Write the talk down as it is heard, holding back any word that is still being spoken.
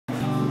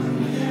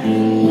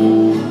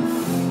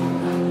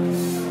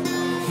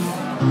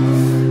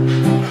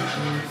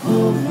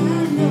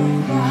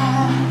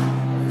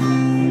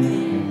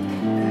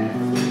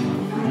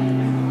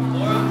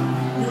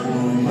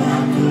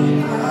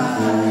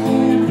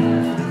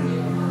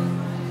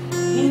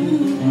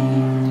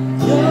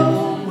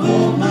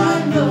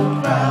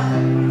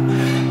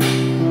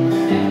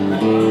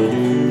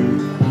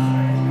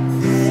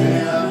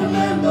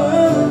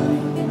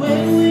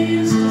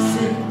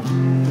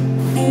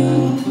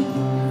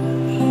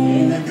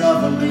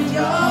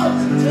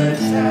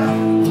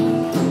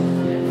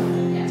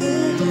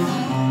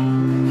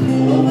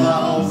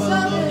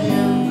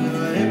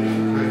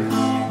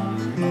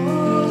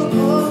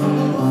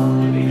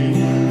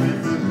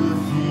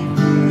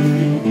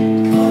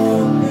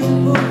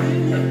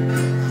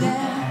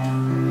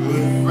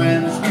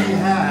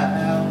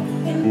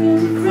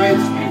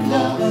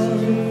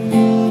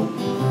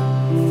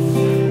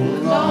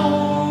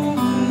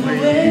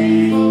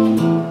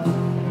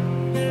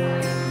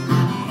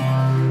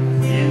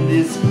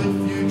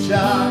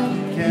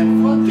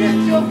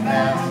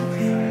past.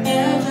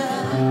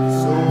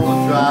 So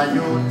dry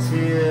your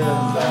tears,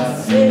 I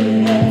say.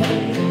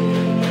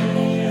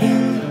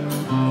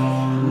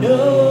 No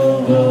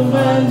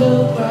woman, no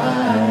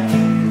cry.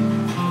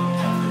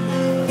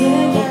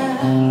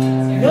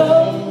 No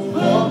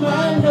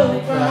woman, no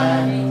cry.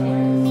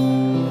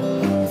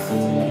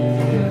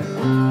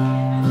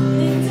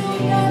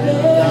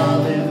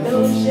 Darling, no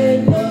shed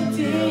no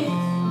tears.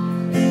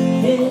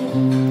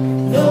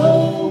 No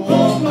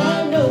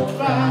woman, no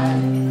cry.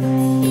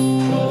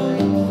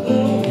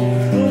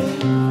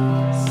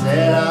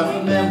 Said I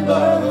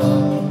remember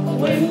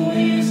when we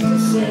used to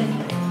sing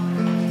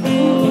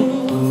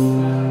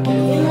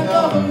in the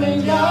government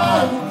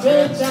yard in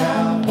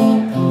Redtown.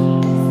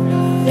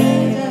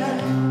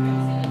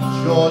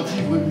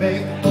 Georgie would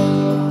make the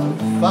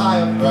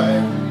fire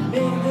bright.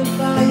 Make the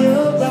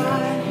fire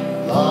bright.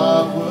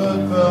 Love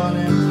would burn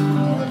into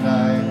the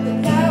night. The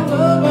night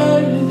would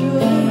burn into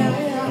the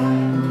night.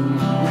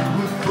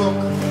 We would cook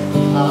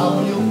our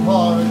real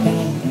porridge,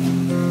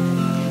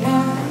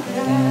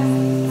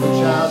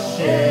 which I'll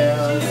share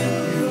with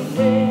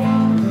you.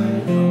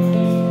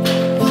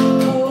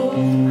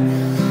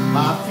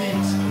 My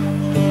feet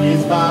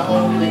is my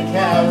only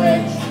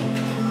carriage,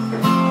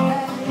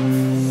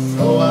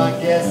 so I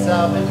guess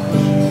I've been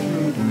pushing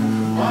through.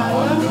 Why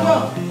don't you go?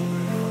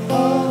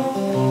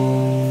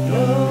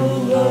 No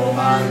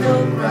woman, no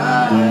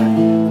cry.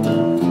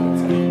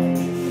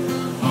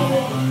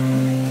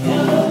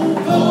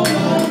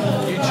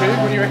 YouTube?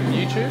 What do you reckon?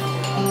 YouTube?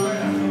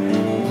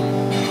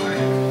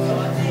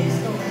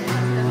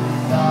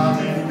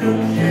 Darling,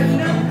 don't shed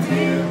no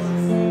tears.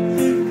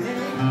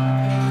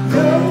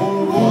 No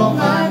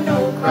woman, no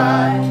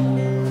cry.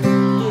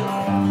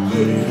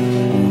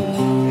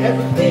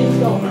 Everything's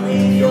gonna be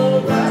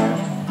alright.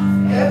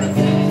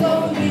 Everything's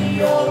gonna be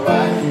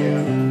alright.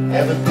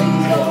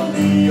 Everything's gonna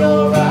be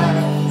alright.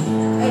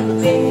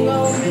 Everything's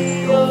gonna be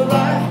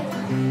alright.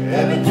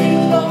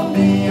 Everything's gonna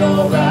be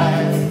alright.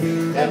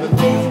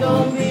 Everything's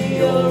gonna be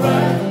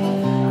alright.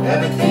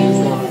 Everything's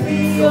gonna be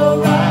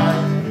alright.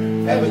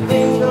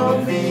 Everything's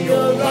gonna be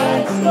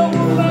alright. No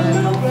woman,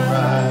 no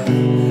cry.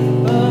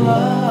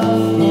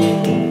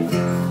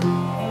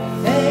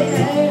 Hey,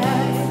 hey,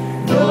 hey.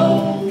 No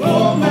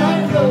woman,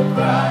 no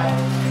cry.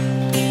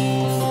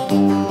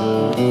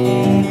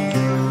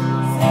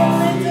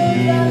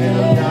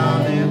 Little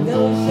darling,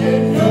 don't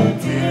shed no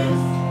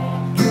tears.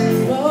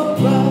 No,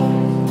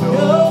 no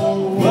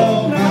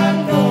woman,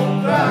 no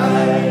cry.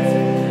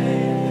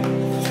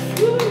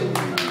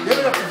 Give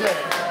it up for Jay.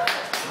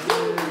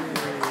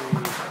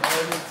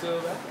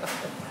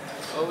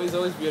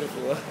 Always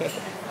beautiful.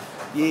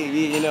 Yeah,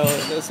 you know,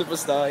 the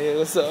superstar. Yeah,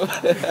 what's up?